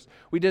away first.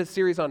 We did a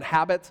series on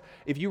habits.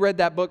 If you read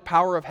that book,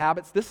 Power of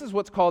Habits, this is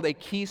what's called a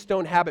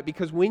keystone habit,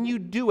 because when you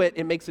do it,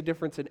 it makes a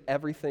difference in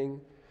everything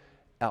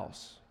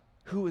else.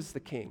 Who is the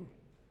king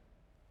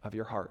of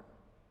your heart?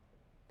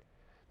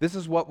 This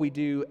is what we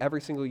do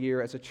every single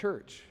year as a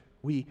church.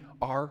 We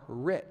are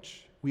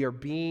rich. We are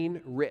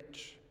being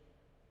rich,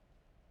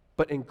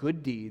 but in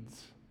good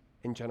deeds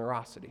and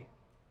generosity.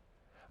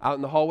 Out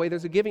in the hallway,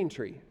 there's a giving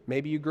tree.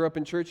 Maybe you grew up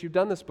in church, you've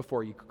done this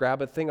before. You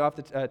grab a thing off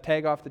the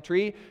tag off the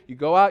tree, you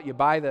go out, you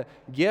buy the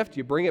gift,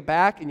 you bring it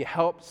back, and you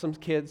help some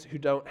kids who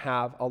don't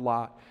have a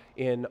lot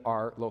in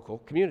our local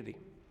community.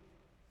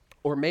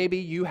 Or maybe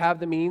you have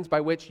the means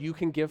by which you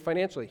can give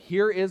financially.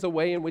 Here is a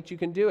way in which you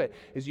can do it,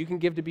 is you can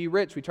give to Be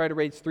Rich. We try to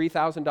raise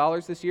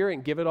 $3,000 this year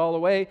and give it all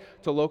away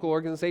to local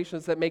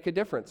organizations that make a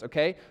difference,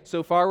 okay?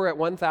 So far, we're at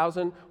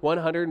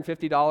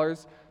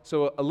 $1,150.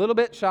 So a little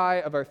bit shy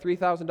of our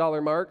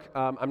 $3,000 mark.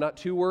 I'm not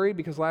too worried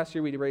because last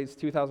year we raised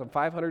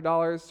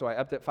 $2,500, so I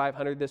upped it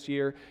 $500 this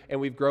year, and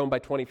we've grown by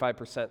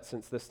 25%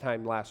 since this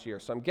time last year.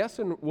 So I'm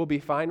guessing we'll be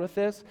fine with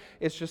this.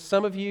 It's just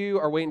some of you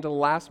are waiting till the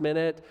last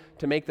minute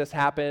to make this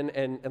happen,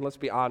 and let's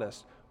be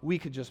honest, we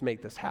could just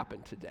make this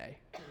happen today.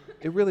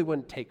 It really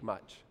wouldn't take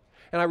much.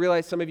 And I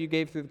realize some of you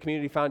gave through the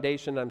Community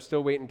Foundation. I'm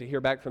still waiting to hear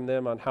back from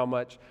them on how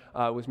much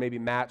was maybe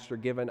matched or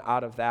given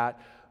out of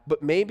that.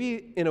 But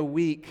maybe in a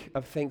week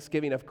of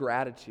Thanksgiving of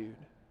gratitude,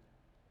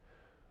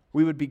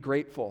 we would be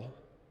grateful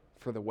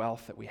for the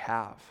wealth that we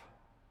have.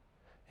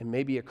 And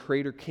maybe a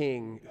Creator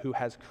King who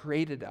has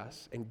created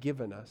us and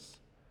given us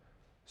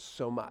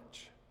so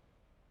much.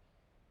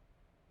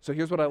 So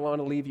here's what I want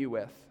to leave you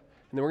with.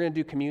 And then we're going to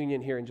do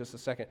communion here in just a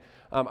second.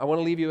 I want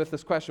to leave you with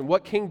this question.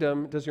 What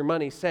kingdom does your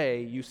money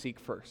say you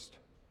seek first?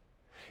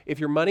 If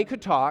your money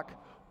could talk,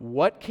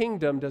 what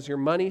kingdom does your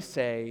money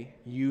say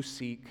you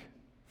seek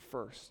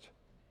first?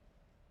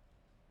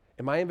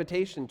 And my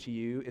invitation to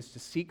you is to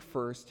seek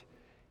first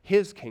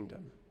His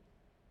kingdom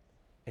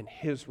and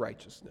His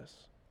righteousness.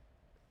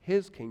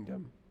 His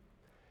kingdom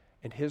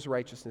and His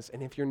righteousness.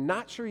 And if you're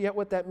not sure yet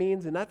what that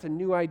means, and that's a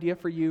new idea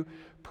for you,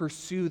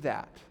 pursue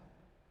that.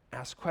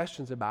 Ask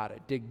questions about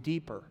it. Dig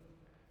deeper.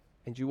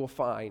 And you will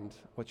find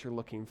what you're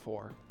looking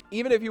for.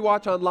 Even if you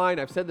watch online,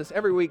 I've said this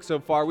every week so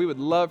far, we would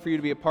love for you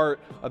to be a part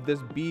of this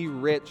Be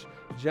Rich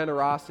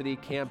generosity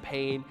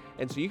campaign.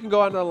 And so you can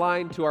go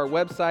online to our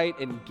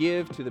website and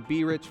give to the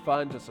Be Rich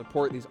Fund to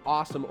support these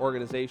awesome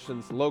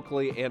organizations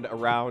locally and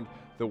around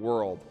the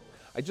world.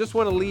 I just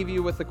want to leave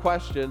you with the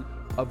question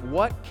of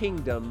what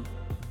kingdom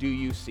do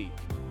you seek?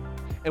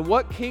 And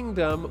what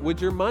kingdom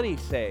would your money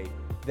say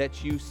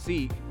that you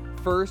seek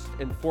first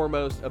and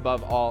foremost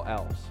above all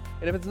else?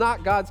 And if it's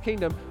not God's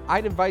kingdom,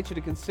 I'd invite you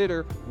to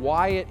consider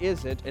why it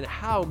isn't and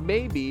how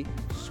maybe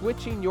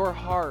switching your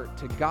heart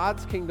to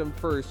God's kingdom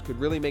first could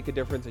really make a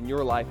difference in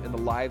your life and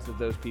the lives of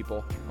those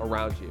people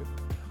around you.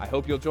 I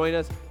hope you'll join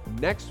us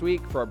next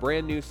week for a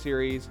brand new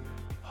series,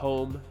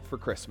 Home for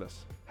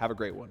Christmas. Have a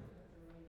great one.